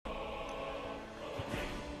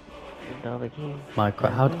My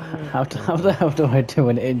God, how the hell do I do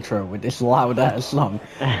an intro with this loud ass song?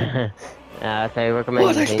 So recommend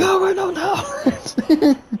What is going on now?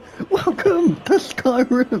 Welcome to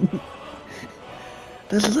Skyrim.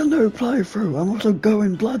 This is a new playthrough. I'm also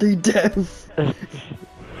going bloody deaf.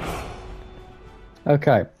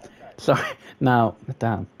 Okay, sorry. Now,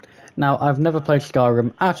 damn. Now, I've never played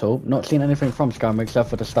Skyrim at all. Not seen anything from Skyrim except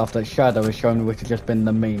for the stuff that Shadow has shown me, which has just been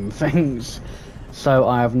the meme things. So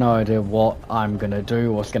I have no idea what I'm gonna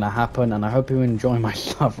do, what's gonna happen, and I hope you enjoy my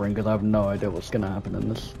suffering because I have no idea what's gonna happen in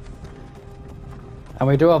this. And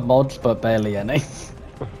we do have mods, but barely any.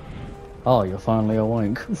 Oh, you're finally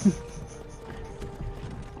awake.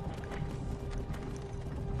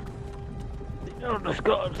 Oh, the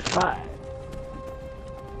Scots fight.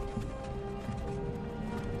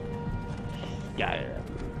 Skyrim.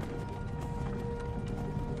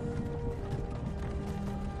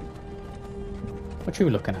 What you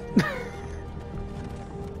looking at?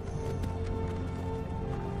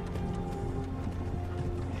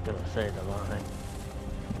 He's gonna say the line.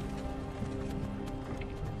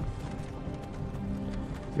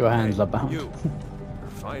 Your hands are bound. You are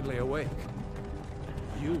finally awake.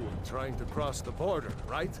 You were trying to cross the border,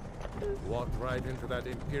 right? Walked right into that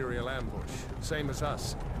Imperial ambush, same as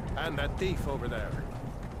us. And that thief over there.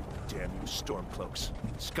 Damn you Stormcloaks.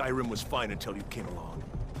 Skyrim was fine until you came along.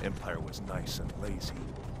 Empire was nice and lazy.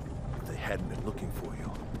 If they hadn't been looking for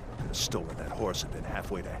you, could have stolen that horse and been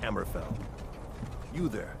halfway to Hammerfell. You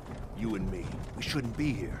there, you and me, we shouldn't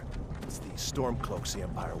be here. It's these Stormcloaks the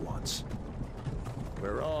Empire wants.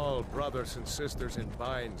 We're all brothers and sisters in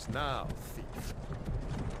binds now, thief.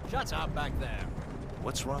 Shut up back there.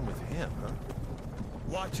 What's wrong with him, huh?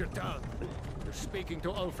 Watch your tongue. You're speaking to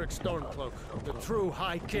Ulfric Stormcloak, the true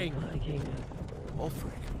High King.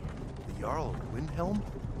 Ulfric, the Jarl of Windhelm?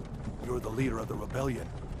 You're the leader of the rebellion.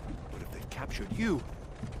 But if they've captured you...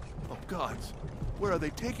 Oh gods, where are they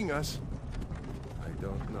taking us? I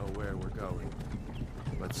don't know where we're going,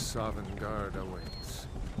 but Sovngarde awaits.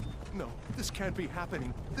 No, this can't be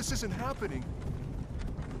happening. This isn't happening.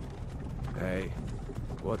 Hey,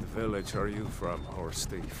 what village are you from, horse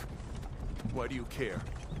thief? Why do you care?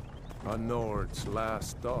 A Nord's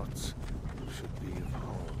last thoughts should be of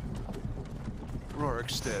home.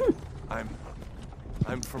 Rorikstead.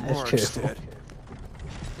 I'm from That's Rorikstead.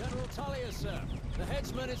 General Tullius, sir. The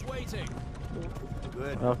headsman is waiting.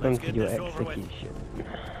 Good. Welcome Let's to get your this over with. execution.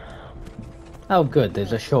 Oh good,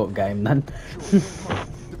 there's a short game then.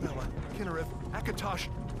 Debella, Kinnereth, Akatosh,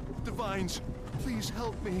 Divines, please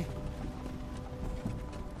help me.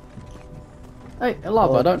 Hey,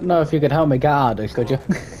 love, I don't know if you could help me get out of this, could you?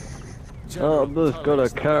 I'm just gonna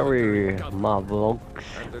carry my vlogs.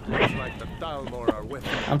 And it looks like the Dalmor are with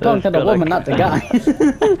him. I'm talking to the woman, not the guy.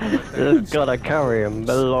 Just gotta carry my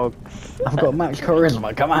vlogs. I've got max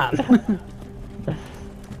charisma, come on.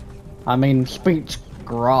 I mean, speech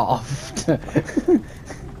graft. I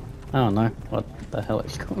don't know what the hell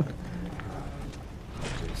it's called.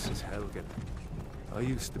 This is Helgen. I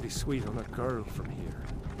used to be sweet on a girl from here.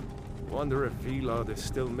 Wonder if Vilod is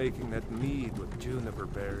still making that mead with juniper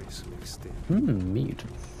berries mixed in. Meat.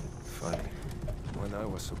 Funny. When I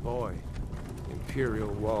was a boy,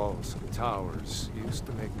 Imperial walls and towers used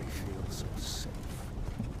to make me feel so safe.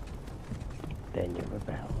 Then you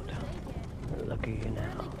rebelled. Look at you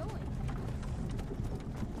now.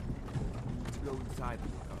 Let's go inside.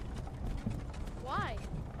 Why?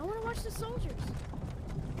 I want to watch the soldiers.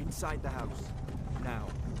 Inside the house. Now.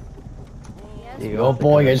 Yes. Your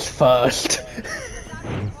boy is first.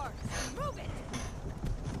 Move it.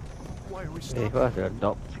 Why are we You're stopping? supposed to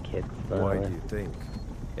adopt kids, by the Why way. do you think?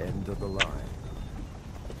 End of the line.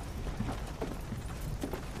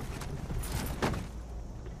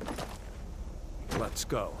 Let's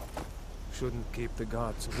go. Shouldn't keep the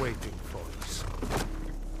gods waiting for us.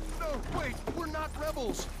 No, wait, we're not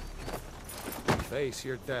rebels. Face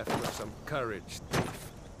your death with some courage, thief.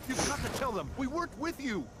 You've got to tell them, we weren't with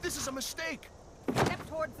you. This is a mistake. Step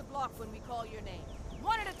towards the block when we call your name.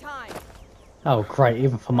 One at a time. Oh great,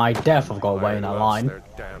 even for my death I've got to wait in a line. Their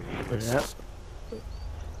damn lists.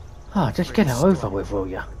 Ah, just get it over with, will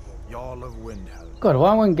ya? Jarl of Windhelm. God,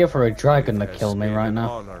 why won't give her a dragon to Has kill me been right an now?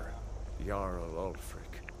 honor, Jarl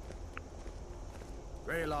Ulfric.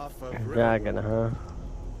 Dragon, huh?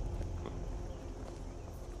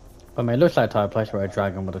 I mean, it looks like the type of place where a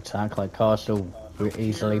dragon would attack, like castle with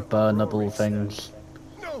easily burnable things.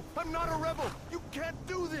 No, I'm not a rebel. You can't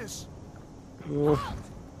do this. Oof.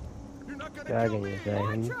 You're not gonna Dragon, kill me. you're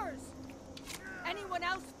saying. Archers! Anyone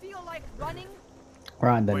else feel like running?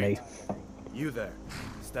 Right in the knee. Wait. You there.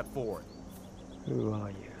 Step forward. Who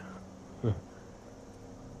are you?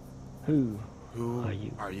 Who Who are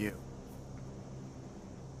you? Are you?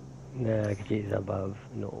 Nah, because he's above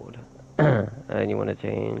Nord. And you want to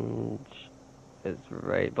change his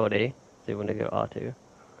right body. So you want to go R2.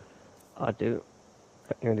 R2. You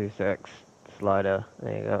want to do 6. Slider.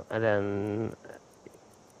 There you go. And then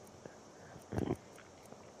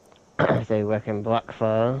say work in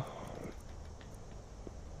Blackfire.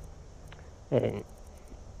 And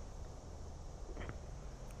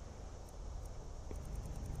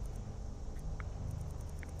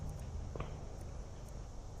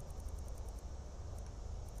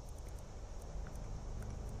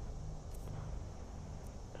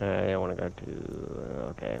I want to go to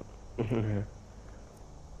okay.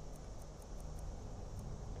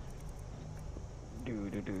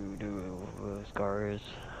 do scars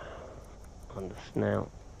on the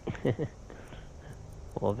snout.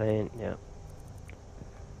 Wall vein, yeah.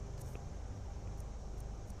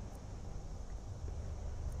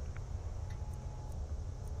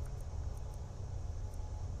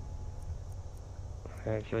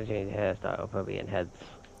 Actually, change the hairstyle, probably in heads.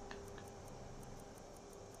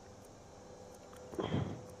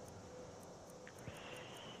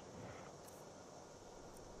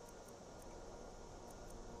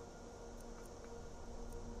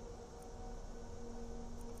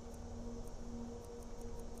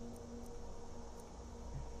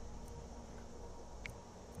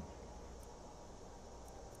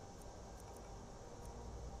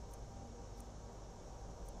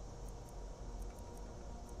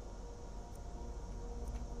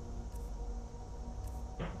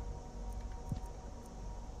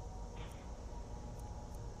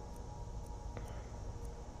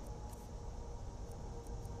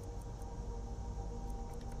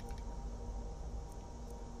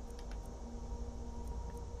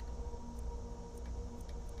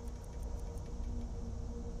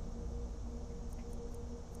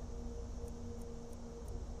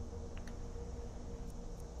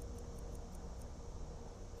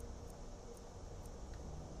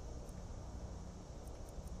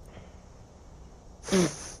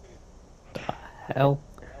 Hell.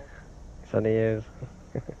 Sunny is.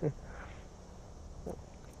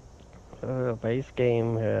 Base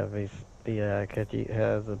game, the Khajiit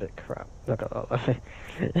has a bit crap. Not gonna lie.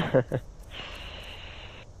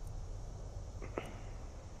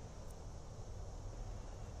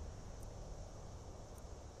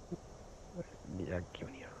 Yeah,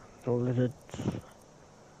 give me lizards.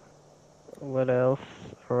 What else?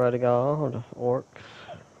 Radigal, orcs.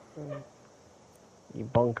 You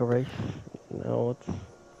bunker race. No, it's.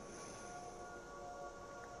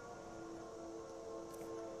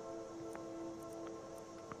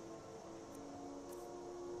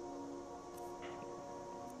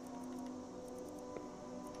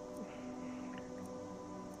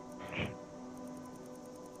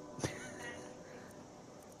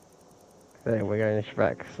 Hey, we're going to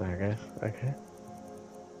Shrek, so I guess. Okay.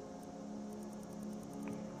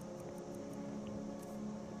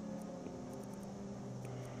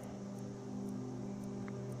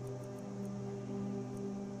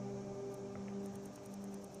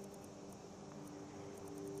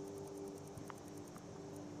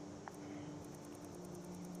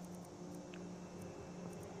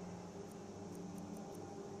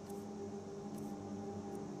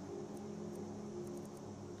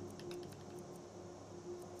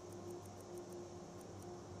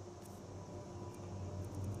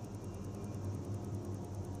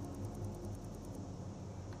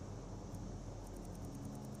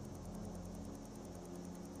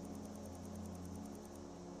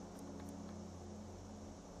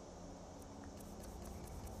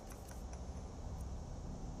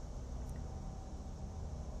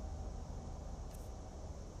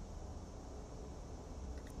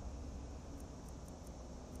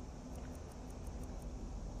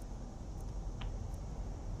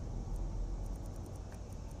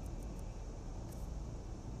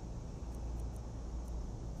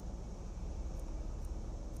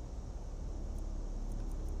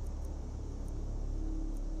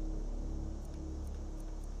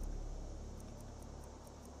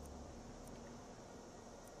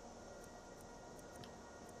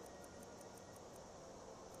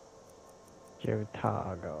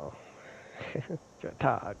 Jotago.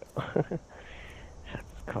 Jotago.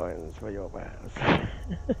 That's coins for your wares.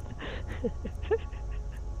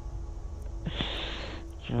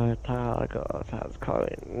 Jotago has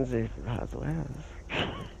coins if it has wares.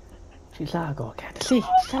 Chisago, can't see.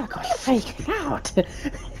 Chisago's freaking out.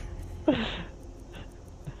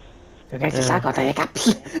 You get Chisago, there you go.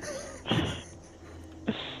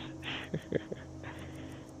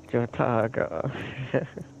 Jotago.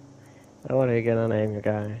 I want to get a name your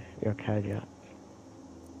guy, your caveat.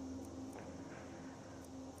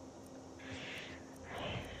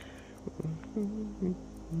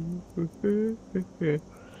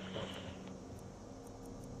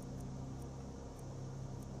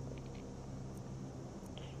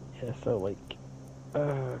 Yeah, so like,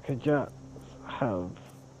 Kajats have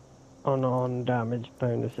unarmed damage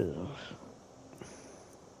bonuses.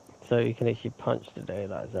 So you can actually punch the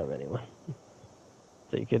daylights out of anyone.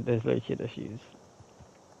 So you could just literally just use,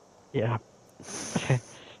 yeah. You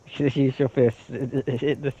can just use your fist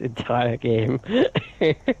in this entire game.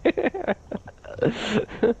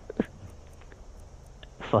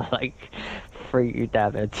 For like 3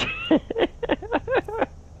 damage.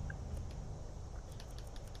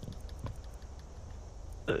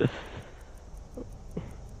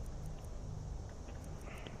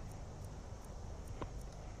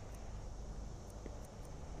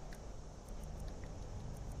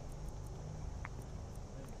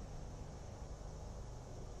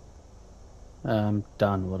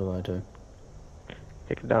 Done. What do I do?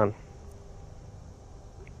 Click done.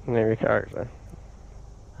 Name your character.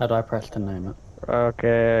 How do I press to name it?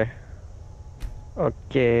 Okay.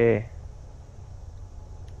 Okay.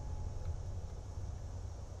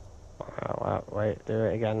 Wow, wait, do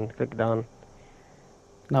it again. Click done.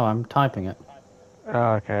 No, I'm typing it.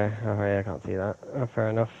 Oh, okay. Oh, yeah, I can't see that. Oh, fair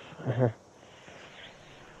enough.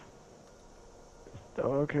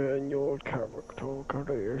 Okay, and your character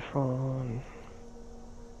creation.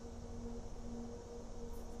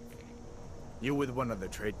 You with one of the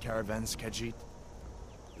trade caravans, Khajiit?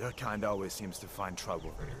 Their kind always seems to find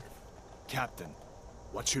trouble. Captain,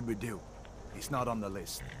 what should we do? He's not on the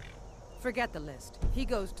list. Forget the list. He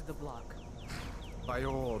goes to the block. By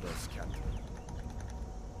your orders, Captain.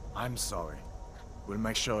 I'm sorry. We'll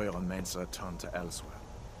make sure your mates are turned to elsewhere.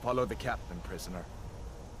 Follow the captain, prisoner.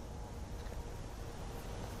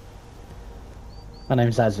 My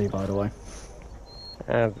name's Azzy, by the way.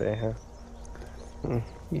 Azzy, huh?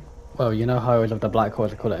 Yeah. Well, you know how I always love the Black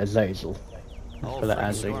Horse, I call it Azazel. Let's Oh, call it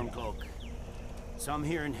Frank Azzy. Stormcloak. Some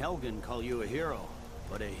here in Helgen call you a hero,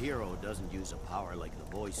 but a hero doesn't use a power like the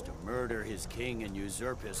voice to murder his king and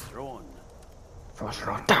usurp his throne.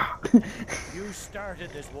 You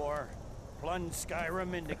started this war, plunged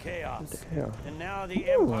Skyrim into chaos, and now the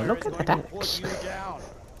Empire is going to put you down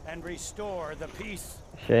and restore the peace.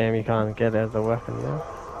 Shame you can't get it as a weapon, yeah?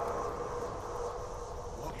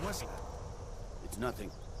 What was that? It's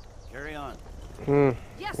nothing. Carry on.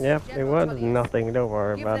 Yes, Yep, it General was Tullius. nothing, don't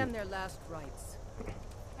worry Give about them it. their last rites.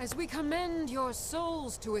 As we commend your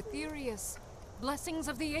souls to Aetherius, blessings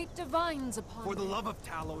of the 8 divines upon For the you. love of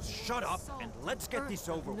Talos, shut up and let's get this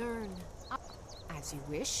over with. Nern. As you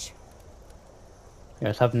wish.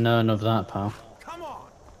 Yes, have none of that, pal. Come on!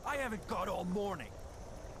 I haven't got all morning.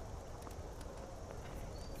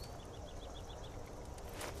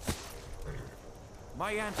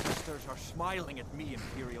 My ancestors are smiling at me,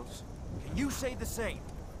 Imperials. Can you say the same?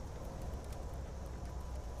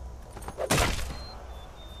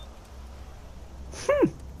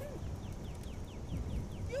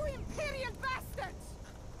 You Imperial bastards!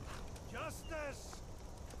 Justice!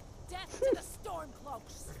 Death to the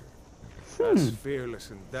Stormcloaks! As fearless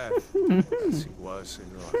in death as he was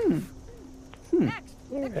in life. Next!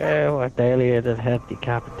 Yeah, well, daily it just had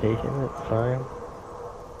decapitation, it's fine.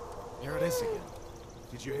 Here it is again.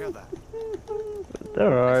 Did you hear that?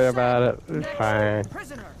 Don't worry about it, it's fine.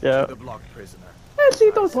 Prisoner! Yeah. The block prisoner.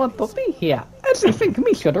 Azzy don't want to be here. Azzy think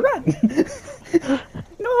me should run.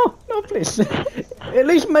 No, no, please. At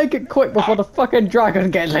least make it quick before the fucking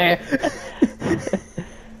dragon gets here.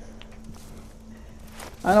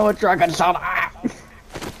 I know what dragons sound like.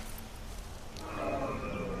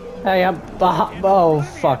 Hey, oh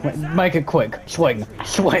fuck, make it quick. Swing,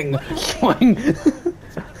 swing, swing.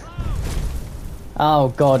 Oh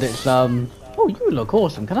god, it's oh, you look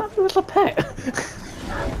awesome. Can I have you as a pet?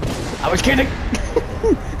 I was kidding.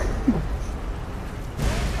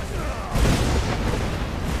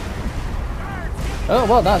 Oh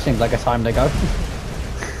well, that seems like a time to go.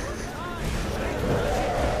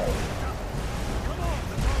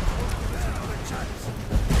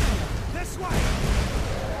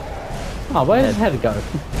 Oh, where did his head go?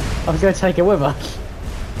 I was going to take it with us.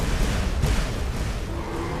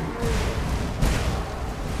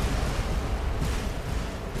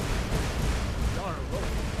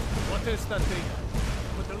 What is that thing?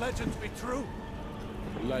 Could the legends be true?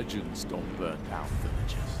 Legends don't burn down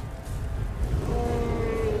villages.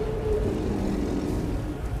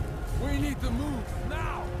 We need to move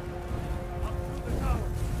now! Up through the tower.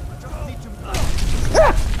 I just need to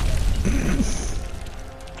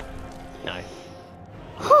Nice.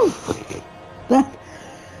 Whew.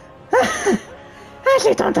 How's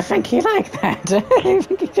he done to think you like that? I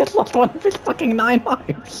think he just lost one of his fucking 9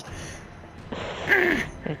 lives.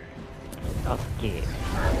 Okay.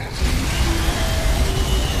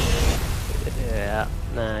 Yeah,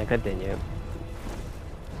 nah, continue.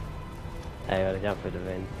 I gotta jump through the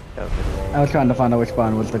wind. Jump through the wind. I was trying to find out which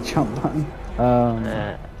button was the jump button.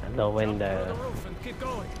 The window.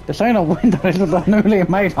 This ain't a window, this is a newly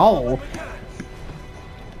made hole.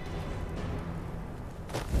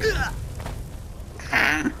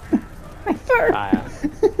 Fire.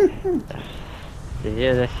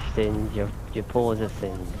 You're the sins, your paws are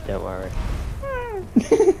sins, don't worry.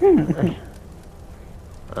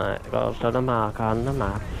 Alright, go to the mark on the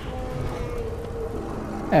map.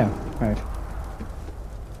 Oh, right.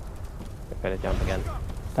 Gotta jump again.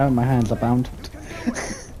 Damn, my hands are bound.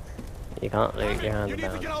 You can't loot your hands You need to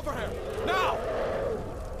bound. get over here! Now!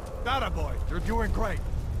 That boy, you're doing great.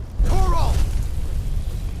 Toro!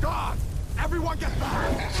 God! Everyone get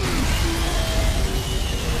back!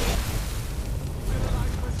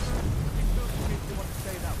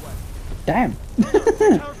 Damn.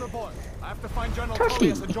 Boy, I have to find General Trusty.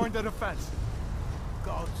 Tullius and join the defense.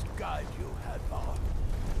 God's guide you, Hadvar.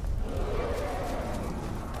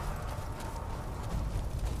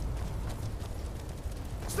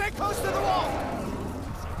 Stay close to the wall!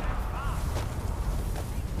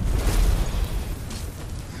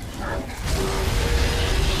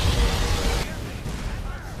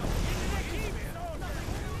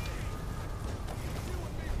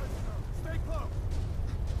 Stay close.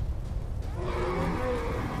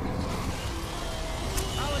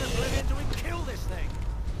 How in oblivion do we kill this thing?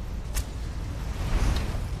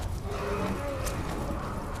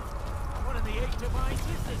 What in the eight divines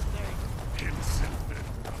is this thing?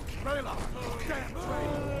 Rayla! Damn, Trey!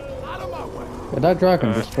 Out of my way! Yeah, that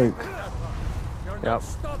dragon just spook. You're Yep. not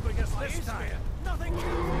stopping us this time! Nothing!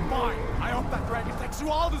 Fine! I hope that dragon takes you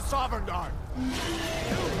all to Sovereign Guard!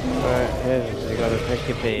 Alright, here, you gotta take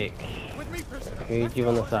a peek. With me, prisoner! Who'd you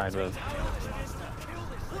on the side with?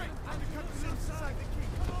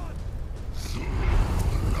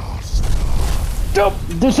 Stop!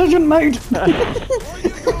 Decision made!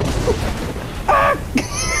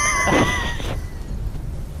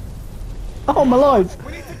 Oh, I'm alive!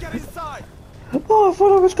 We need to get inside! Oh, I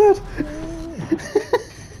thought I was dead!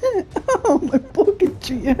 Oh, my fucking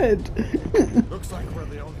cheat head! Looks like we're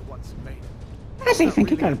the only ones who made it. How's he think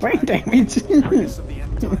he got brain damage? Darkness of the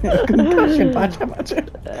end time. Concussion, badger.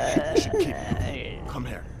 We should keep moving. Come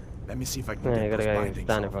here. Let me see if I can Yeah, get you gotta those go bindings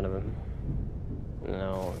stand in off. front of him.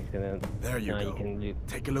 No, he's gonna... There you no, go. you can loot.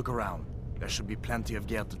 Take a look around. There should be plenty of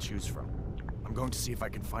gear to choose from. I'm going to see if I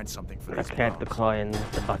can find something for these Okay, the clowns.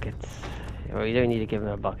 coins, the buckets. Well, you don't need to give him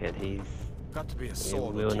a bucket, he's... Got to be a He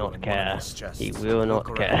sword or will two not in one of care. those chests. He will Look not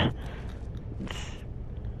around. care.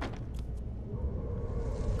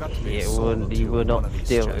 Got to be a It sword or will, he two will in one not of these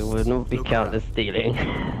steal, it chests. will not be Look counted as around. stealing.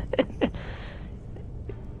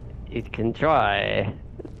 It can try,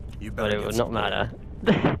 You but better it get will some not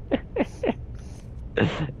gear. matter.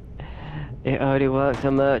 It only works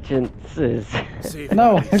on merchants. See if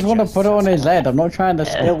No, one I of these just want to chests put it on has his head. I'm not trying to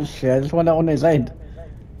steal shit. I just want it on his head.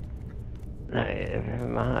 No, it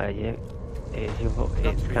doesn't matter. It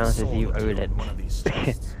Got to be a counts as sword you or two own it. in one of these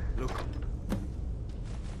chests. Look.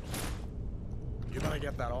 You better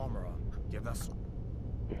get that armor on. Give us some.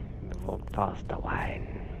 Walk past the wine.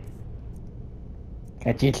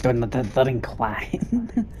 Get used to another drink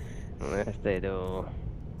wine. Yes, they do.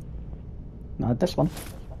 Not this one.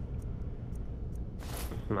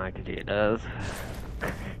 My computer does.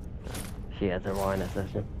 She has a wine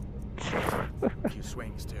session. A few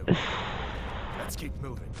swings too. Let's keep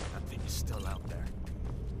moving. That thing is still out there.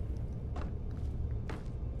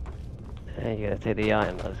 Hey, you gotta take the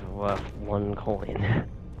item that's worth 1 coin.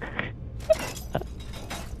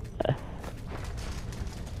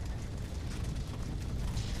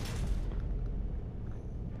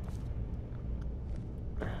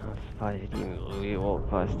 I'm surprised you didn't really walk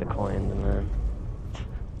past the coins, man.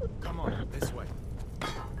 Come on, this way.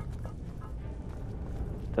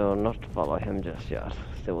 Do not follow him just yet.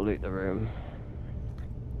 Still loot the room.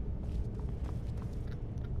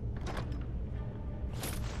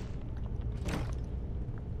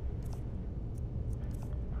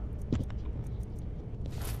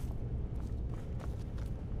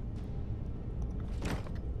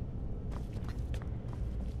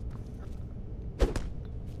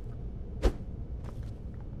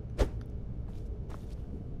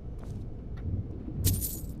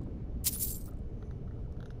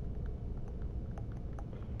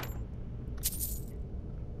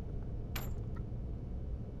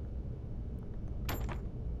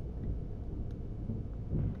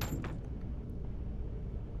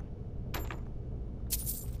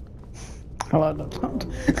 I like that sound.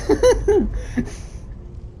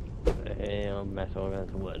 I'll mess all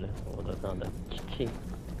against wood. Or the sound of ching.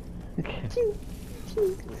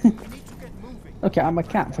 Okay, I'm a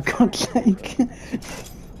cat for God's sake.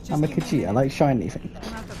 I'm a Khajiit, I like shiny things.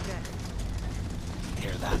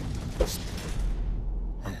 Hear that?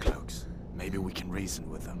 Uncloaks. Maybe we can reason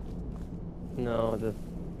with them. No, just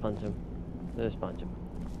punch him. Just punch him.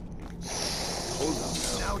 Hold on.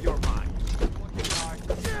 Now you're mine.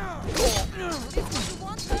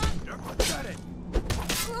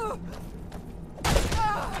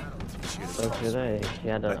 So today, she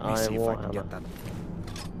had an iron warhammer.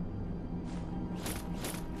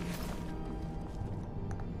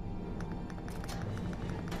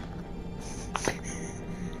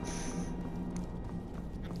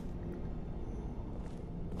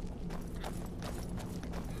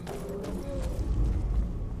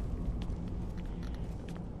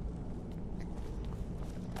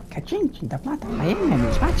 Kaching, the blood of my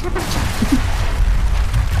enemies. Bacha, bacha.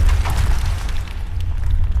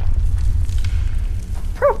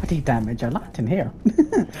 Property damage a lot in here.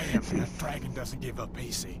 Damn, that dragon doesn't give up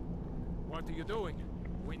easy. What are you doing?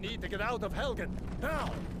 We need to get out of Helgen,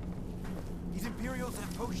 now! These Imperials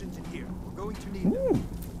have potions in here. We're going to need them.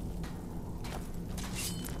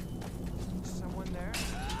 Someone there?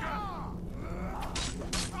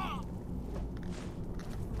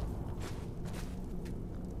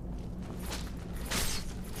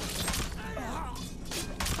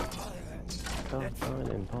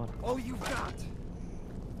 Oh, you got!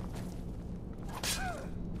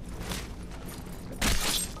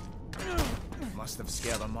 Must have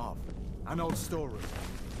scared them off. An old storeroom.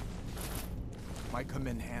 Might come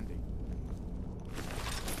in handy.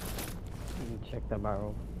 Check the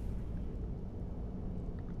barrel.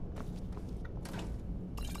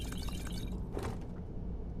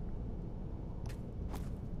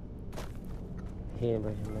 Here,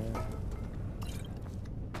 bring him there.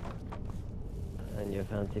 And your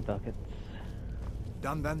fancy buckets.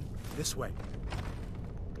 Done then. This way.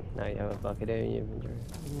 Now you have a bucket in your inventory.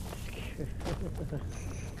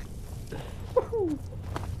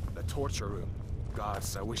 The torture room.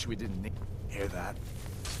 Gods, I wish we didn't hear that.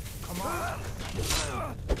 Come on.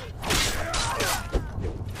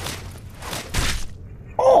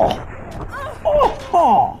 Oh!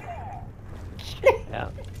 Oh! Yeah.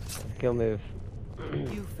 Skill move.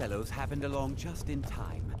 You fellows happened along just in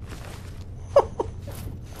time.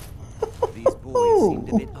 These boys seemed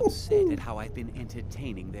a bit upset at how I've been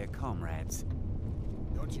entertaining their comrades.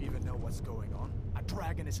 Don't you even know what's going on? A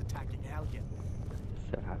dragon is attacking Helgen.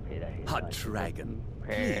 So happy that he's A dragon?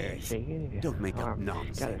 Please, don't make up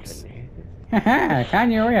nonsense. Haha,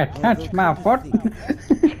 can you really touch my foot?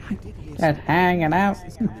 Just hanging out.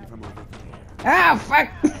 Ah, fuck!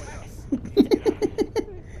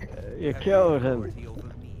 You killed him.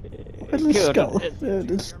 Where's the skull?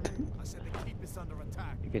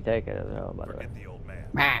 You could take it as well, by the way.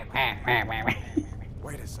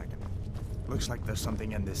 Wait a second. Looks like there's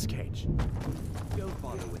something in this cage. Don't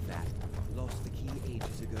bother with that. Lost the key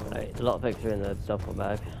ages ago. Right, a lot of picks are in the duffel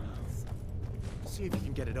bag. See if you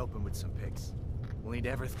can get it open with some picks. We'll need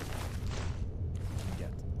everything.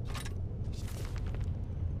 Get.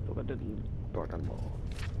 Look at the Dragon Ball.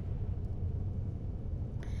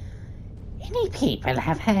 Many people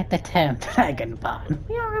have heard the term Dragonborn.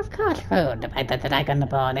 We are of course ruled by the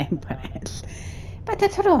Dragonborn Empress. But the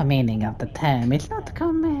true meaning of the term is not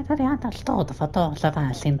completely understood for those of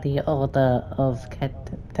us in the Order of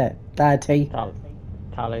Talos.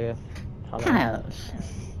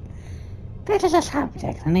 This is a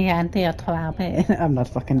subject near and dear to our being. I'm not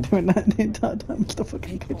fucking doing that the entire time. I'm still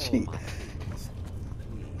fucking Khajiit.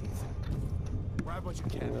 Grab what you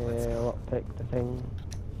can. Yeah, lockpick the thing.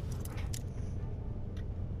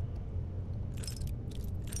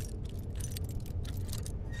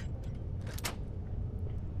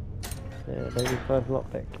 Yeah, baby's first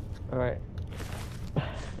lockpick. Alright.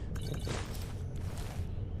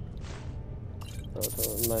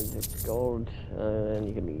 So magic gold, and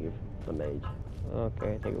you can leave the mage.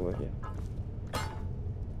 Okay, take it with you.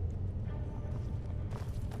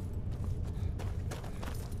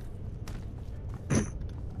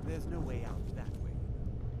 There's no way out that way.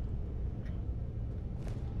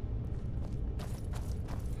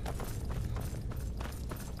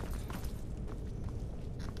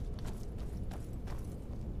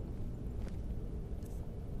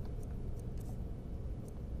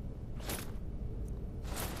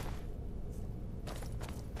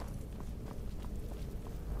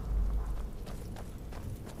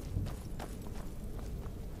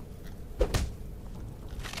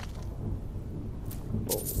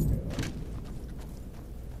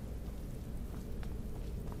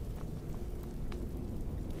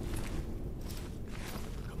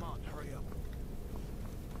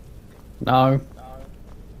 No.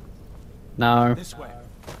 No. This way.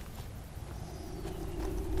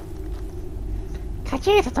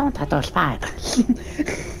 Cagita, don't touch those spiders.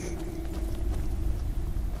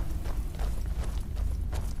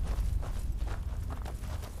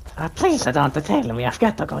 Please, don't tell me I've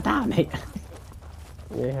got to go down here.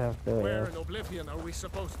 You have to, Where yeah. in Oblivion are we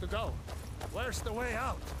supposed to go? Where's the way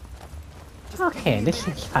out? Okay, this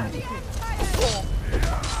is fine.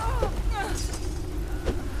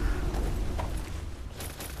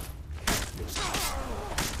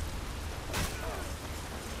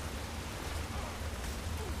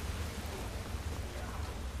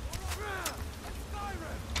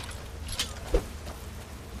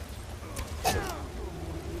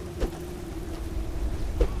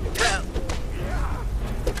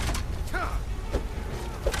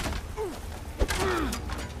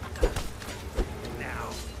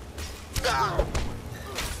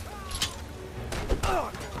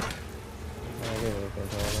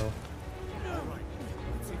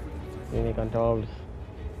 You need controls.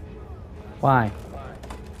 Why?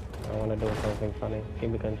 I want to do something funny.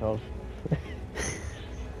 Give me controls.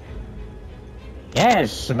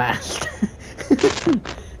 Yes, master.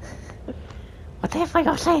 Whatever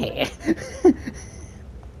you say.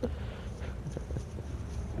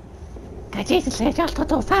 Jesus, I just to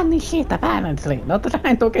do funny shit apparently, not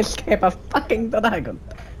trying to escape a fucking dragon.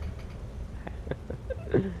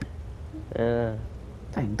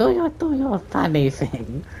 Fine, do your funny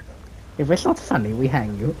thing. If it's not funny, we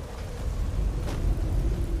hang you.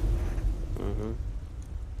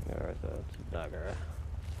 There's a dagger.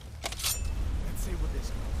 Let's see what this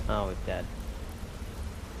is. Oh, it's dead.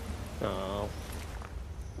 Oh.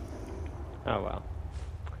 Oh well.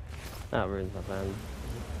 That ruins my plan.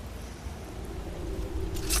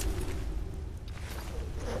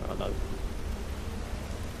 Well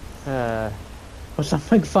done. Was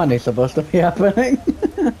something funny supposed to be happening?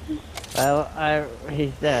 Well,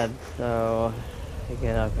 he's dead, so you can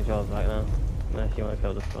have controls back now. Unless you want to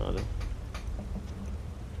kill the spiders.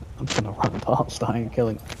 I'm gonna run past, I ain't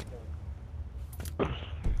killing.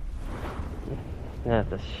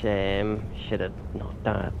 That's a shame. Should have not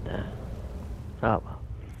died there. Oh well.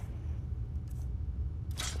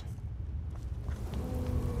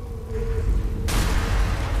 Damn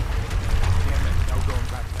it, no going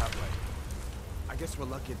back that way. I guess we're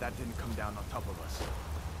lucky that didn't come down on top of us.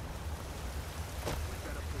 We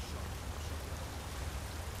better push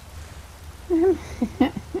on.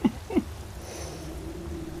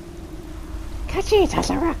 Kajita's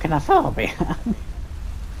arachnophobia.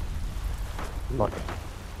 Money.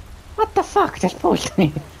 What the fuck just pushed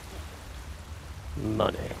me?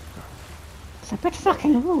 Money. It's a bit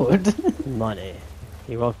fucking rude. Money.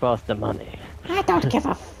 You walk past the money. I don't give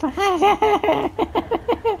a fuck.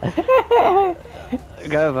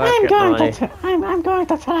 Go back at the money. I'm going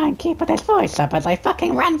to try and keep this voice up as I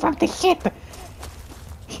fucking run from this shit.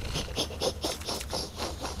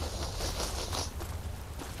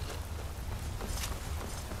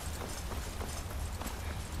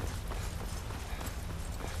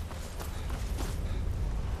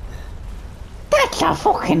 That's a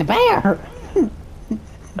fucking bear.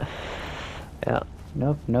 Yeah.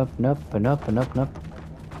 Nope.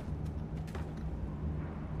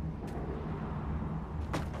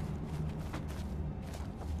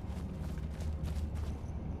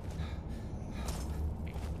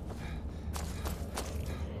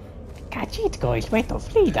 Kajit guys, wait to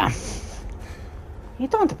flee them. You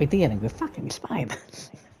don't be dealing with fucking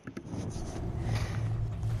spiders.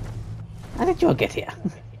 How did you get here?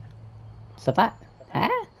 So that, huh?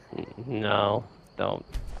 No, don't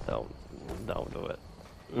do it.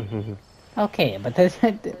 Okay, but it's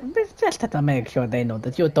just to make sure they know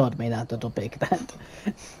that you told me not to pick that.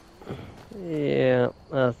 Yeah,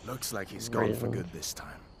 that's Looks like he's gone for reasons. good this time.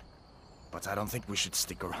 But I don't think we should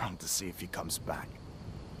stick around to see if he comes back.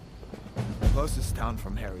 The closest town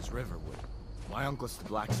from here is Riverwood. My uncle's the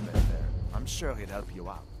blacksmith there. I'm sure he'd help you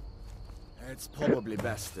out. It's probably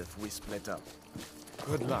best if we split up.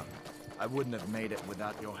 Good luck. I wouldn't have made it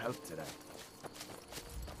without your help today.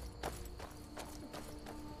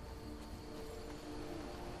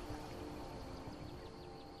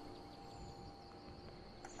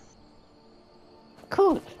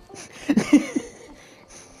 Cool.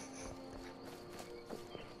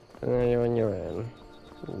 When you're in,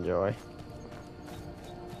 enjoy.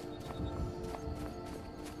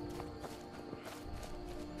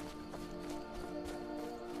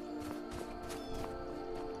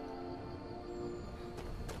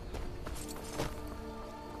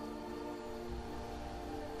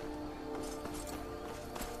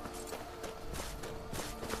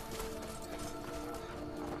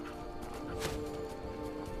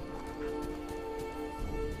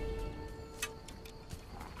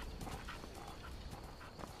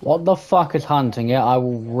 What the fuck is hunting it? I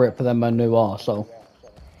will rip them a new arsehole.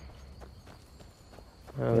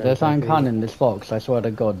 If there's something hunting this fox, I swear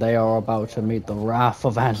to God, they are about to meet the wrath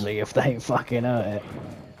of Ashley if they fucking hurt it.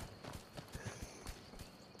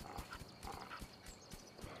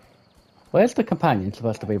 Where's the companion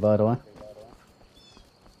supposed to be, by the way?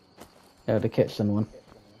 Yeah, the kitchen one.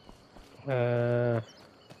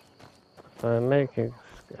 I'm making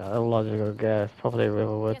a logical guess. Probably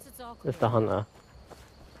Riverwood. It's the hunter.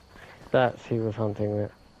 That's who was hunting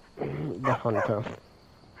it. The hunter.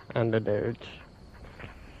 And the dude.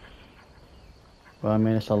 Well, I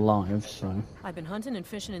mean, it's alive, so... I've been hunting and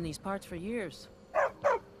fishing in these parts for years.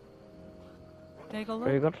 Take a look.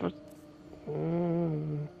 Very good for...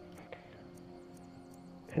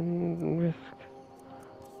 In risk.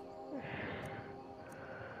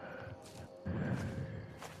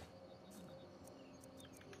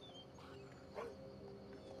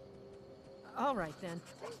 All right, then.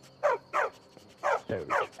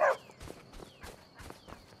 Dude.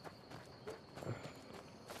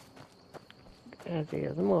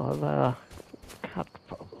 It's more of a cat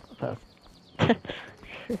person.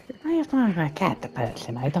 I am more of a cat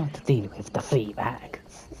person. I don't deal with the flea bag.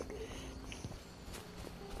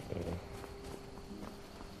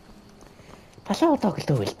 The soul dog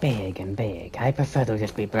stew is big and big. I prefer to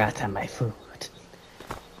just be brought on my food.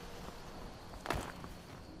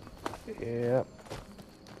 Yep.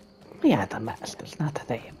 We are the masters, not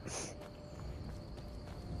them.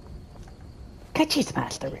 Kachi's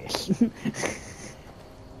master is.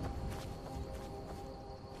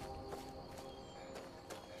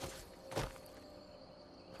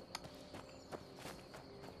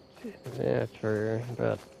 Yeah, true,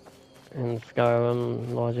 but in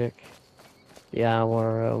Skyrim logic, yeah,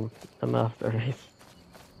 we're the master race.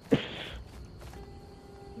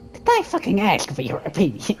 Did I fucking ask for your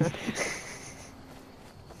opinion?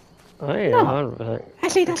 Oh yeah, No. 100%.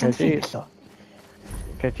 Actually, doesn't seem so.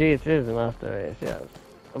 Khajiit is the master race, yes.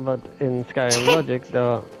 But in Skyrim logic,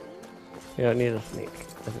 though, you don't need a sneak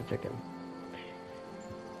as a chicken.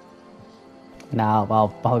 Now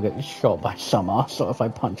I'll get shot by some arsehole if I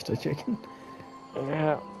punch the chicken.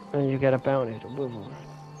 Yeah, and you get a bounty to wibble.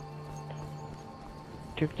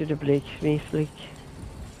 Took to the bleak, me flick.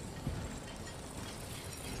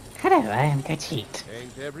 Hello, I am Kachit.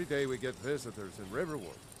 Ain't every day we get visitors in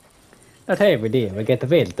Riverwood. Not every day we get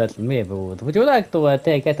visitors in Riverwood. Would you like to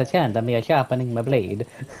get a chance at me sharpening my blade?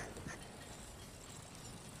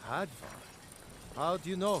 Hadvar? How do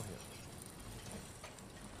you know him?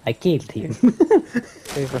 I killed him.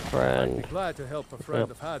 He's a I'd friend. be glad to help a friend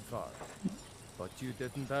of Hadvar. But you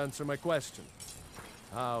didn't answer my question.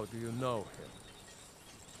 How do you know him?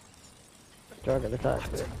 Dragon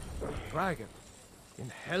attacked me. Dragon?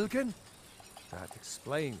 In Helgen? That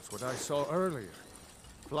explains what I saw earlier.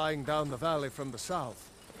 Flying down the valley from the south.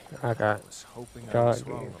 Okay. I was hoping I was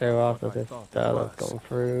Go wrong go about after what I this thought it dialogue was. gone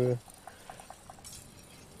through.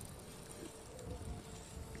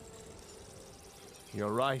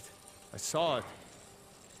 You're right. I saw it.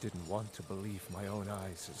 Didn't want to believe my own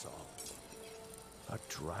eyes is all. A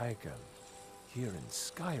dragon. Here in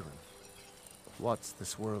Skyrim. What's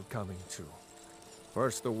this world coming to?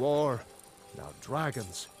 First the war, now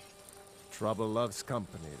dragons. Trouble loves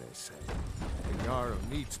company, they say. The Jarl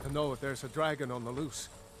needs to know if there's a dragon on the loose.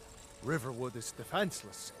 Riverwood is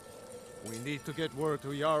defenseless. We need to get word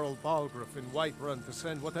to Jarl Balgruuf in Whiterun to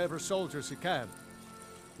send whatever soldiers he can.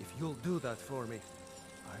 If you'll do that for me,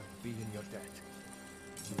 I'll be in your debt.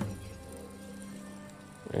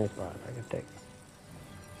 There's what I can take.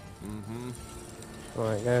 Mm-hmm.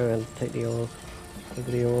 Alright, go and take the oars. Take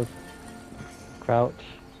the oars. Crouch.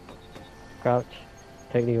 Crouch.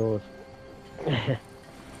 Take the oars.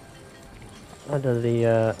 under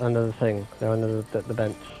the thing. No, under the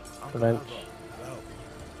bench. The bench.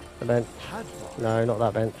 The bench. No, not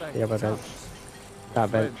that bench. The other bench.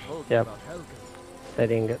 That bench. Yep.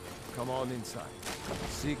 Steady ingots. Come on inside.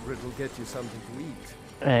 Sigrid will get you something to eat.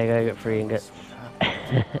 There you go, get 3 ingots.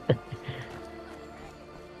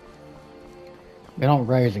 You're not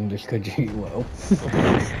raising this Khajiit well.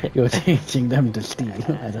 You're teaching them to steal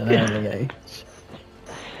at an early age.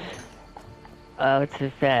 Oh, to be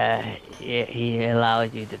fair, he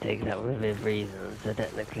allowed you to take that within reason, so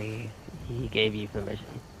technically he gave you permission.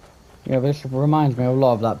 Yeah, this reminds me a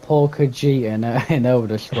lot of that poor Khajiit in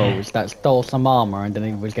Elder Scrolls that stole some armor and then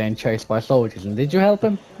he was getting chased by soldiers. And did you help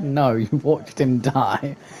him? No, you watched him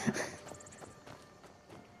die.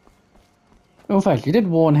 In fact, you did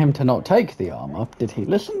warn him to not take the armor. Did he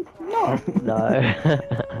listen? No. No.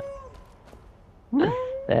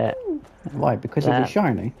 There. Why? Because it was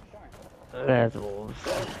shiny? There's wolves.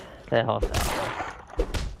 They're hostile.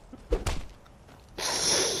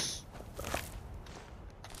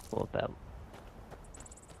 What's that?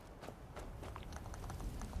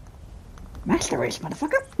 Master race,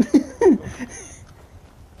 motherfucker!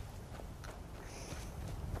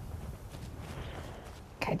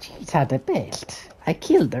 Khajiit the best. I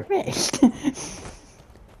killed the rest. There's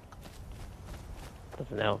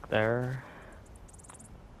an elk there.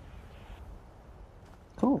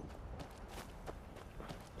 Cool.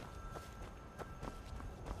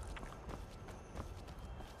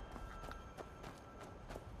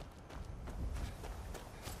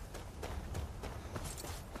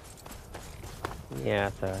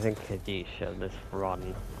 Yeah, so I think Khajiit should just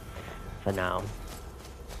run for now.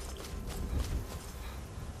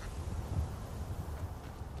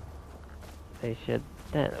 They should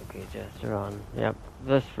technically just run. Yep,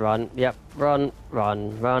 just run. Yep, run,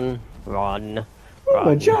 run, run, run. Oh, run.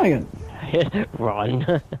 a giant! Run.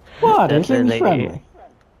 What? It That's what seems they friendly.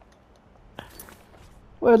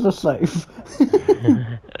 Where's the slave?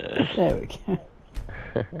 There we go.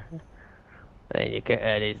 Then you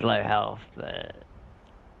get his low health, but...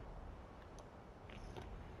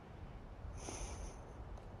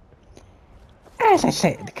 As I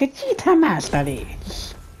said, Khajiit master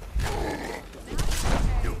is.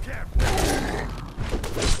 You can't.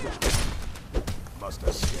 Must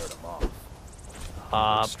have scared him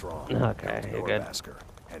off. Strong. Okay, you're good.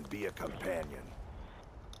 And be a companion.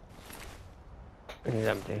 He's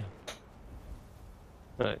empty.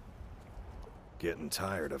 Right. Getting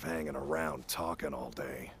tired of hanging around talking all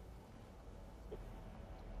day.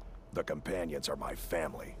 The companions are my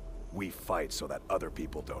family. We fight so that other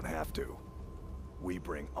people don't have to. We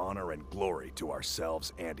bring honor and glory to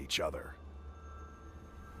ourselves and each other.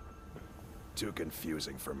 Too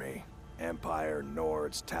confusing for me. Empire,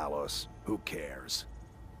 Nords, Talos, who cares?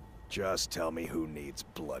 Just tell me who needs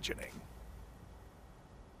bludgeoning.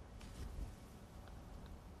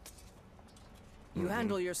 You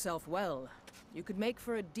handle yourself well. You could make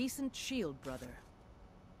for a decent shield, brother.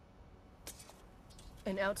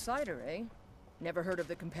 An outsider, eh? Never heard of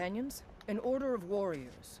the Companions? An order of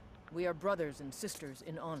warriors. We are brothers and sisters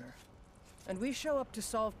in honor. And we show up to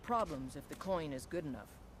solve problems if the coin is good enough.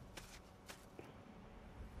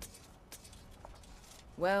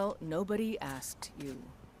 Well, nobody asked you.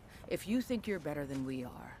 If you think you're better than we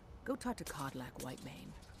are, go talk to Codlac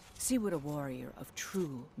Whitemane. See what a warrior of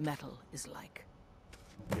true metal is like.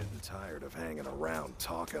 Getting tired of hanging around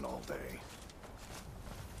talking all day.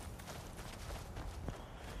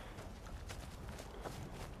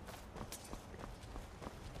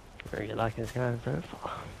 Are you liking this guy so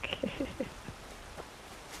far?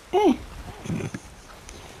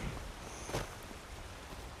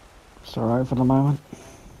 It's alright for the moment.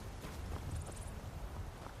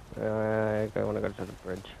 I want to go to the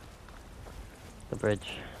bridge. The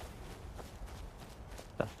bridge.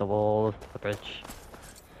 That's the wall. The bridge.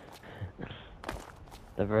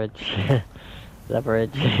 The bridge. The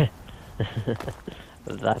bridge.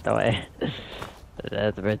 That's the way.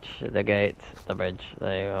 There's the bridge. The gate. The bridge.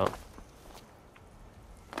 There you go.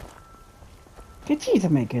 Khajiit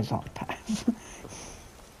make his own path.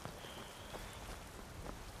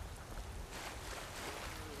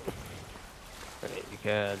 You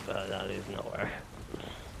could, but that is nowhere.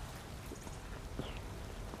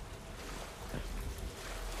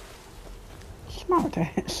 Smart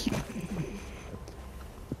ass.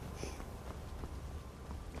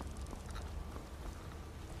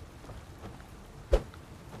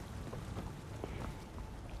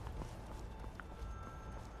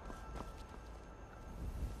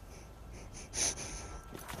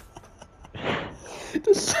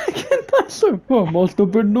 The second I saw, oh, must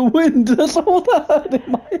have been the wind. That's all I heard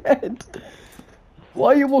in my head.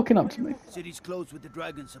 Why are you walking up to me? City's closed with the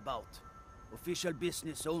dragons about. Official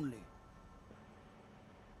business only.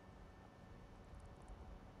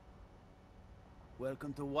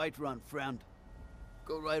 Welcome to Whiterun, friend.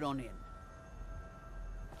 Go right on in.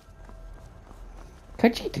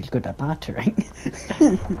 Khajiit is good at battering.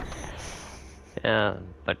 Yeah,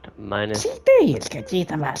 but minus. See, there he is,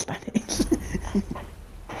 Khajiit master.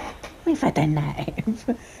 We've had a knife.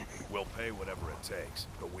 We'll pay whatever it takes,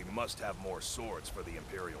 but we must have more swords for the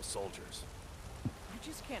Imperial soldiers. I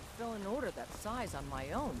just can't fill an order that size on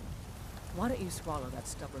my own. Why don't you swallow that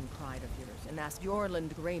stubborn pride of yours and ask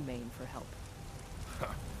Yorland Greymane for help?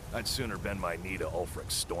 I'd sooner bend my knee to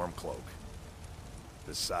Ulfric's Stormcloak.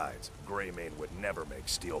 Besides, Greymane would never make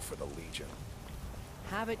steel for the Legion.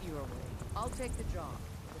 Have it your way. I'll take the job,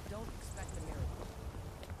 but don't expect a miracle.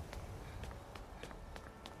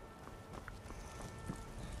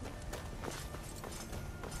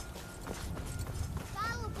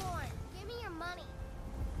 Battleborn, give me your money.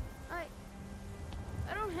 I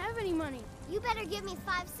don't have any money. You better give me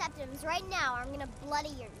 5 septims right now, or I'm gonna bloody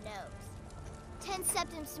your nose. 10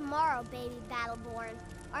 septims tomorrow, baby Battleborn.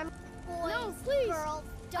 Our boys, No, please. girls,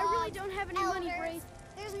 dogs, I really don't have any elders. money, Braith.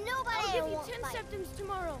 There's nobody I'll I give you won't 10 fight. septims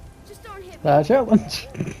tomorrow. Just don't hit me. That's a challenge.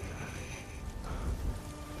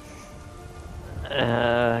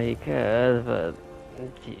 You could, but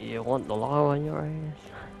do you want the law on your ass?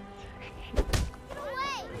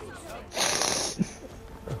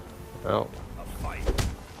 Oh.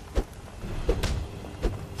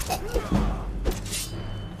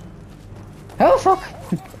 Oh fuck!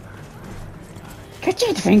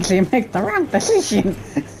 Khajiit thinks he make the wrong decision.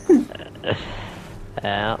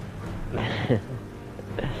 Yeah.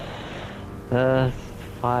 First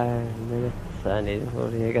 5 minutes and he's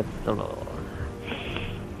holding against the law.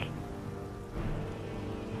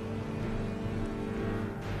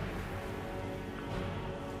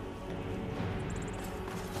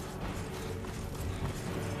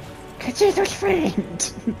 Khajiit was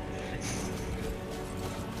friend.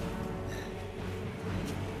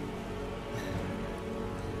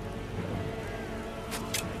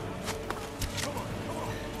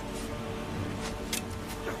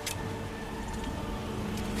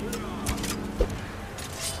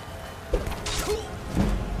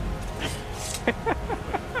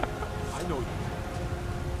 I know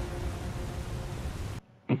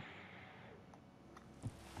you.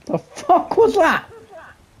 The fuck was that?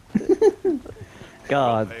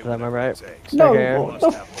 God, am I right? No, Okay. what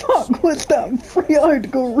the fuck was that three-eyed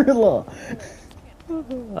gorilla?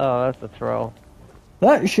 Oh, that's a troll.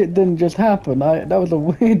 That shit didn't just happen. That was a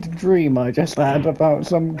weird dream I just had about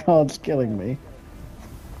some guards killing me.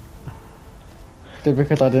 Just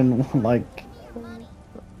because I didn't like.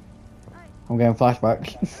 I'm getting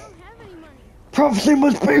flashbacks. Prophecy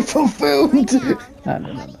must be fulfilled.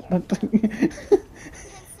 No.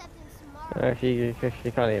 She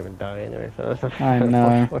can't even die anyway, so that's a I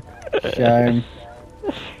know. Shame.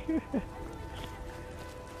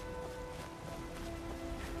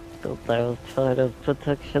 Thought I was trying to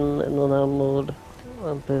protection in an mode.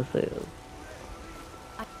 And this is.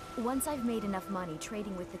 Once I've made enough money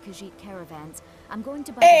trading with the Khajiit caravans, I'm going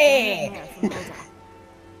to buy Hey! the mare from Hilda.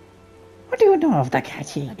 What do you know of the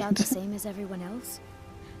Khajiit? About the same as everyone else.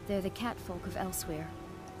 They're the catfolk of elsewhere.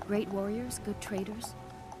 Great warriors, good traders.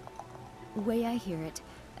 The way I hear it,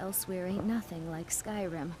 elsewhere ain't nothing like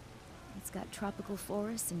Skyrim. It's got tropical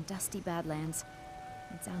forests and dusty badlands.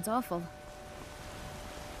 It sounds awful.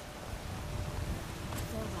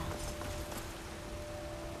 Farewell.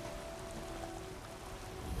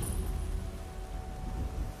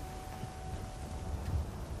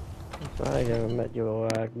 So I haven't met your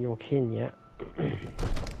kin yet.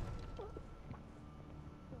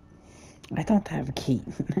 I don't have a key.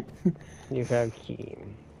 You have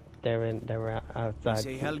kin. They're outside.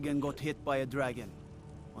 Say Helgen got hit by a dragon.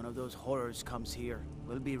 One of those horrors comes here.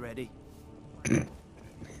 We'll be ready. What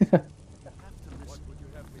would you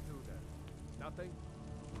have me do then? Nothing?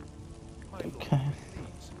 My lord, Okay.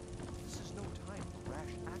 please. This is no time for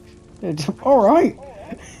rash action. Alright.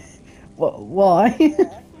 Why?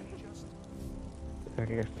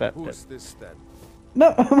 Okay, accept it. Who's this then?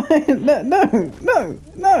 No.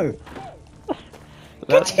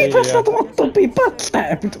 Khajiit doesn't want to be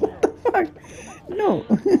backstabbed. What the fuck? No.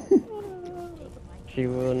 She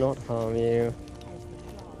will not harm you.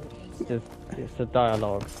 It's a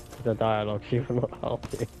dialogue. It's a dialogue. She will not harm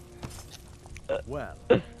you. Well,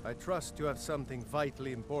 I trust you have something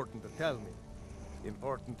vitally important to tell me.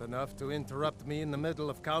 Important enough to interrupt me in the middle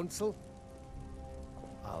of council?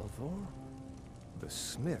 Alvor? The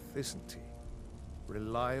smith, isn't he?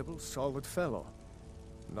 Reliable, solid fellow.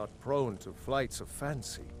 Not prone to flights of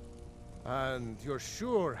fancy. And you're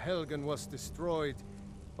sure Helgen was destroyed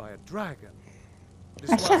by a dragon?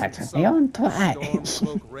 This wasn't some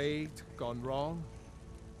Stormcloak raid gone wrong?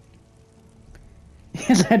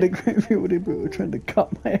 Yes, I had a great view when people were trying to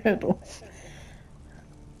cut my head off.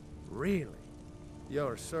 Really?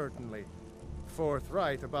 You're certainly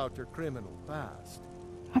forthright about your criminal past.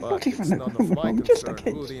 I'm not even it's a none of criminal, my I'm just a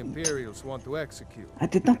concern who the kid. Imperials want to execute. I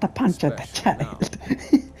did not punch at the Especially now. child.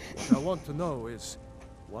 What I want to know is,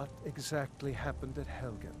 what exactly happened at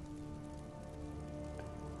Helgen?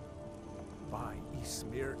 By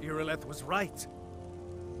Ysmir, Irileth was right.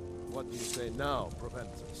 What do you say now,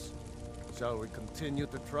 Proventus? Shall we continue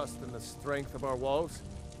to trust in the strength of our walls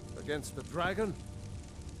against the dragon?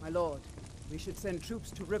 My lord, we should send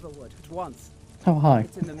troops to Riverwood at once. Oh, hi.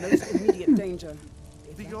 It's in the most immediate danger.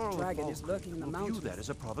 If The that Jarl of dragon is Valkyrie lurking in the will mountains. view that as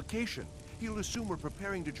a provocation. He'll assume we're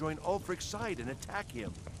preparing to join Ulfric's side and attack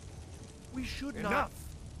him. We should not... Enough!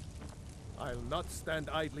 I'll not stand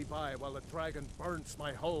idly by while the dragon burns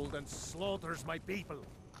my hold and slaughters my people.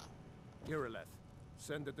 Irileth,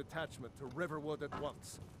 send a detachment to Riverwood at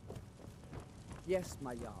once. Yes,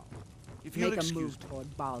 my Jarl. If you'll Make a excuse move me,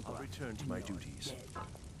 toward Balgor. I'll return to my duties.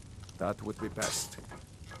 That would be best.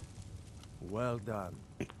 Well done.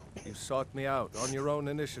 You sought me out on your own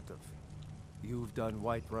initiative. You've done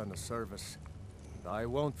Whiterun a service, and I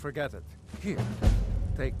won't forget it. Here,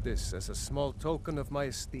 take this as a small token of my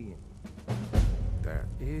esteem. There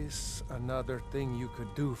is another thing you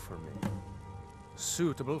could do for me.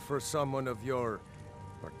 Suitable for someone of your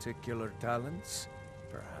particular talents,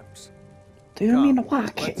 perhaps. Do you mean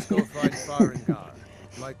whack? Let's go find Farengar,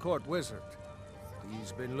 my court wizard.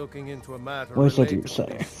 He's been looking into a matter Wizard, you related to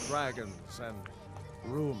say? these dragons and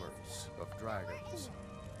rumors of dragons.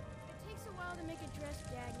 It takes a while to make a dress,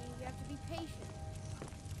 Dagny. You have to be patient.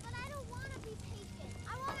 But I don't want to be patient. I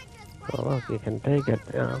want to dress right Oh, look, you can take it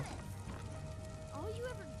now. All you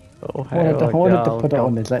ever do. Oh, I wanted to Jarl. put it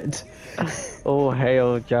on his head. Oh,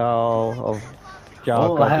 hail Jarl of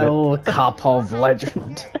Jarl. Oh, hell, cup of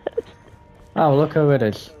legend. Oh, look who it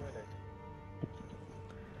is.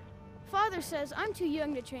 Father says I'm too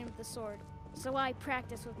young to train with the sword, so I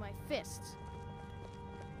practice with my fists.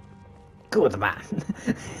 Good man.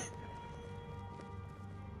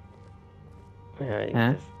 Yeah, you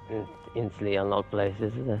Huh? just instantly unlock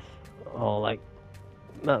places. This all like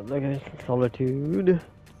map location, solitude.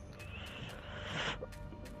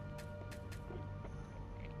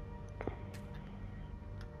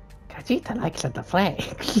 Kajita likes the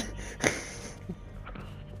flags.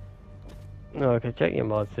 No, I could check your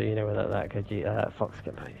mods so you know whether that Fox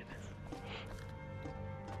companion is.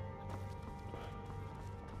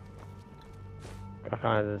 I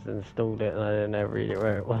kind of just installed it and I didn't ever read it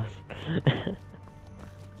where it was.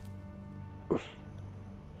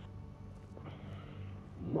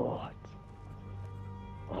 Mods.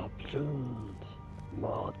 Options.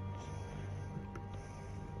 Mods.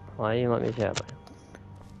 Why do you let me check it?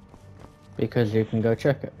 Because you can go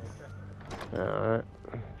check it. Alright.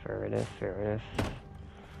 Fair enough, fair enough.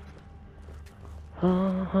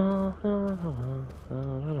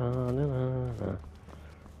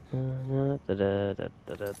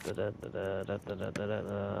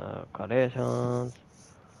 Conditions.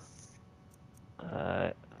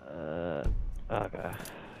 Okay.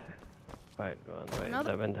 Wait,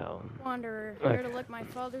 Another live in town. wanderer Okay. here to lick my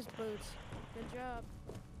father's boots. Good job.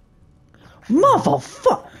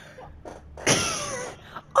 Motherfucker!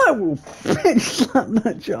 I will bitch slap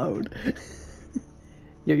that child.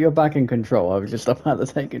 You're back in control. I was just about to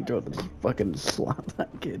take control and just fucking slap that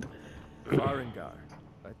kid. Farengar,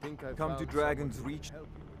 I think I've Come to found Dragon's someone who Reach. can help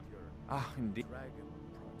you with your Ah, indeed. dragon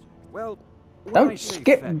project. Well, when I Don't say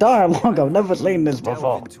skip fetch, dialogue. I I've never mean seen this delve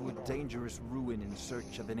before. into a dangerous ruin in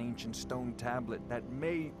search of an ancient stone tablet that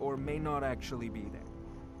may or may not actually be there.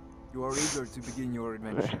 You are eager to begin your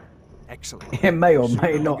adventure. Excellent. It may or Sooner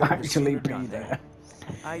may we not go, the actually sooner be done. there.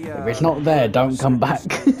 If it's not there, don't come back.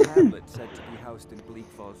 Tablet said to be housed in Bleak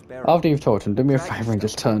Falls Barrow. After you've talked to him, do me a Dragon favour and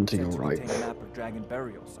just Stone turn to said your right. contain a map of dragon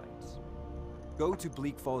burial sites. Go to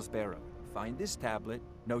Bleak Falls Barrow, find this tablet,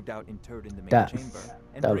 no doubt interred in the main chamber,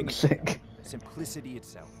 and that bring looks it to sick. them. Simplicity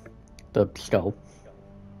itself. The skull.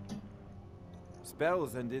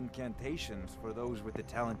 Spells and incantations for those with the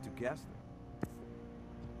talent to cast them.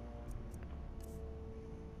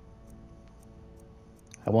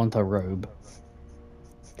 I want a robe.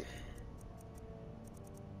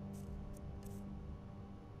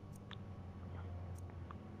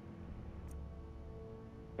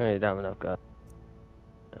 Hey, damn enough, God.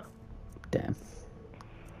 Damn.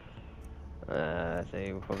 So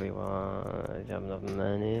you probably want have enough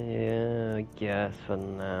money, yeah, I guess for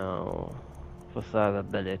now. For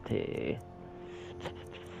survivability.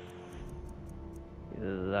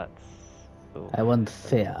 That's... Ooh. I want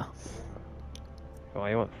fear. Oh,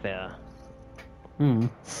 you want fear? Hmm.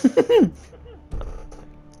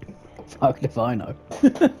 Fuck if I know.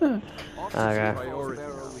 Okay. Priority.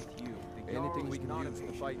 Anything we can use to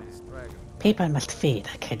fight this dragon. People must fear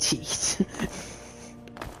the Khajiit.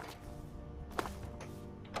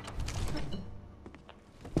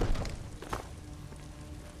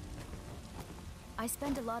 I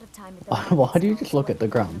spend a lot of time at the Why do you just look at the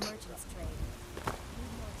ground?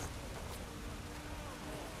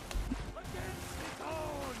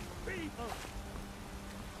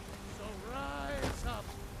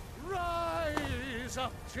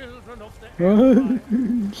 Children of the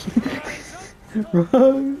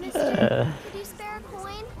Mister, could you spare a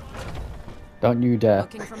coin? Don't you dare.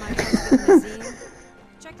 Looking for my husband, Nazim?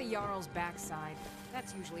 Check the Jarl's backside.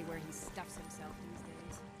 That's usually where he stuffs himself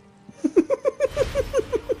these days.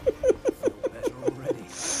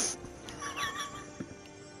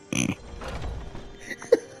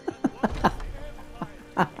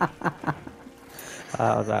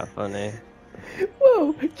 How was that funny?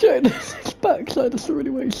 Well, Jonah's backside is really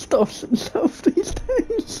where he stuffs himself these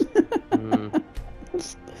days.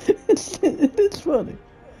 It's funny.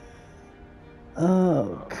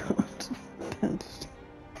 Oh god.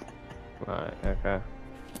 Right, okay.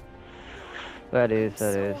 That is.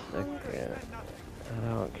 Okay. I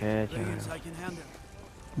don't care, Joe.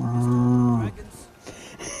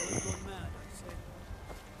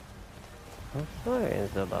 I'm sorry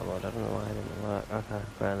it's not that much. I don't know why it didn't work. Okay,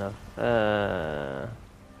 fair enough.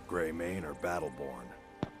 Greymane or Battleborn?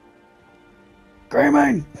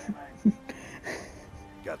 Greymane!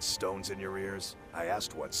 Got stones in your ears? I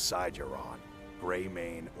asked what side you're on.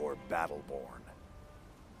 Greymane or Battleborn?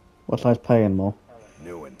 What side's paying more?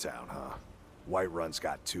 New in town, huh? Whiterun's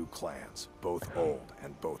got 2 clans, both old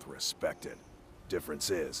and both respected. Difference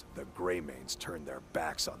is, the Greymanes turned their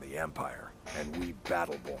backs on the Empire, and we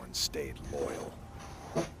Battleborn stayed loyal.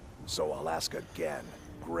 So I'll ask again,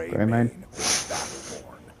 Greymane or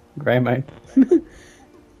Battleborn? Greymane.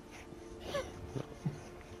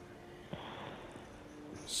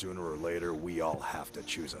 Sooner or later, we all have to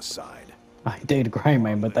choose a side. I did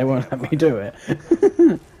Greymane, but they won't let me do it.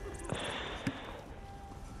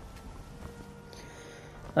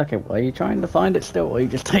 Okay, well, are you trying to find it still, or are you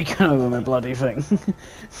just taking over my bloody thing?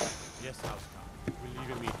 Yes, Housecarl. We'll leave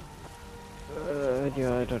immediately.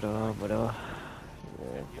 Yeah, I don't know, but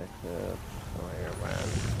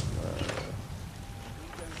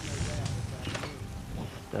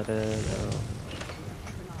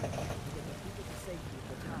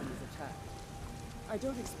I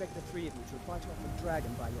don't expect the 3 of you to fight off a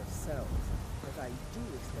dragon by yourselves, but I do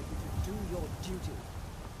expect you to do your duty.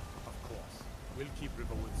 Of course. We'll keep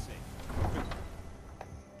Riverwood safe.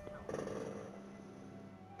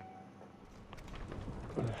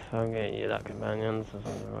 So I'm getting you that companions or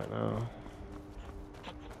something right now.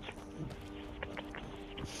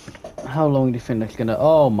 How long do you think that's gonna...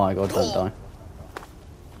 Oh my god, don't die.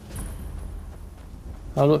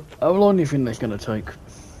 How long do you think that's gonna take?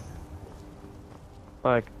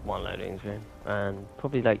 Like 1 loading screen, and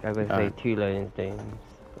probably like I would say 2 loading screens,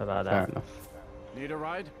 about that. Fair enough. Need a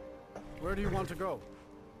ride? Where do you want to go?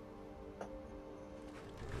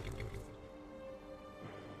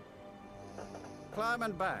 Climb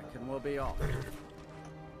and back, and we'll be off.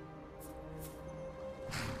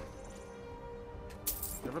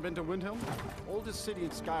 Ever been to Windhelm? Oldest city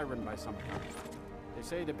in Skyrim by some count. They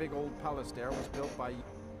say the big old palace there was built by...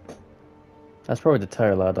 That's probably the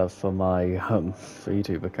tail I'd have for my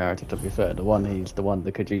YouTuber character, to be fair. He's the one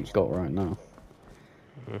the Khajiit's got right now.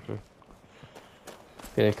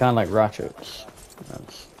 Yeah, they're kind of like ratchets.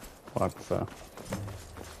 That's what I prefer.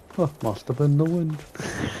 Oh, must have been the wind.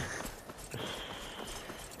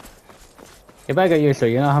 You better get used to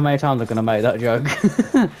it. You know how many times I'm gonna make that joke.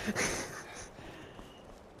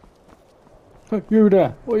 Fuck you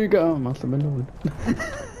there. Where you going? Must have been the wind.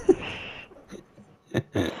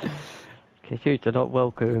 Khajiits are not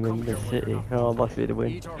welcome in this city. Oh, must be the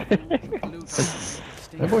wind.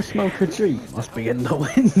 If I smell Khajiit, must be in the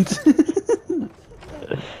wind.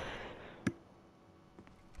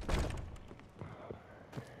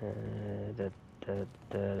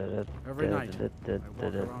 Every night,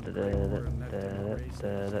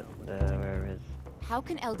 where is... How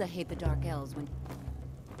can Elda hate the Dark Elves when...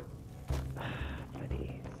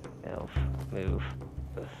 Bloody elf. Move.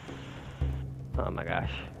 Oh my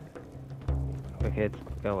gosh. Kids,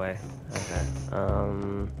 go away. Okay.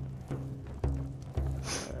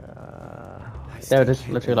 There it is.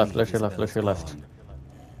 Literally left, literally left, literally left.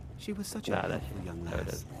 She was such a beautiful young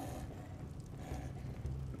lass.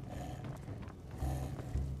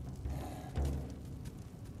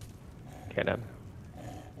 Get him.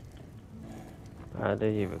 How do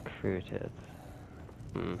you recruit it?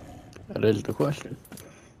 That is the question.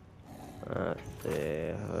 Let's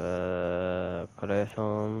see.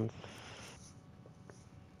 Collections.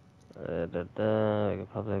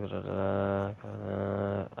 Republic.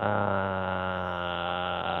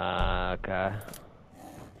 Okay.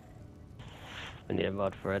 I need a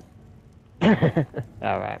mod for it.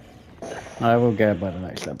 Alright. I will get it by the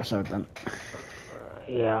next episode then.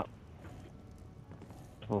 Yeah.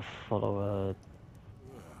 We'll follow a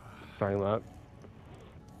framework.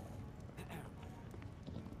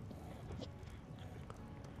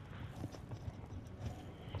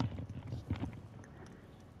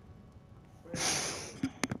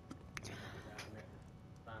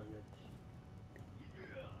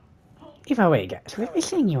 Either way, guys, we'll be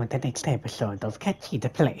seeing you in the next episode of Catchy the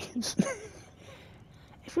Plays.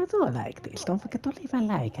 If you do like this, don't forget to leave a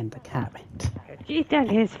like and a comment. Eat all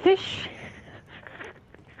his fish.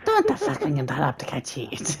 Don't fucking interrupt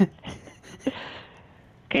Catchy.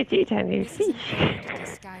 Could you tell me fish?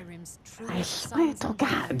 I swear to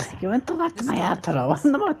God, you interrupt my outro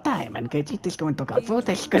one more time and Kajit is going to go through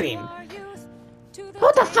the screen. Who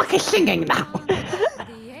the fuck is singing now?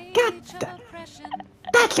 God,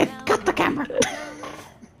 that's it, cut the camera.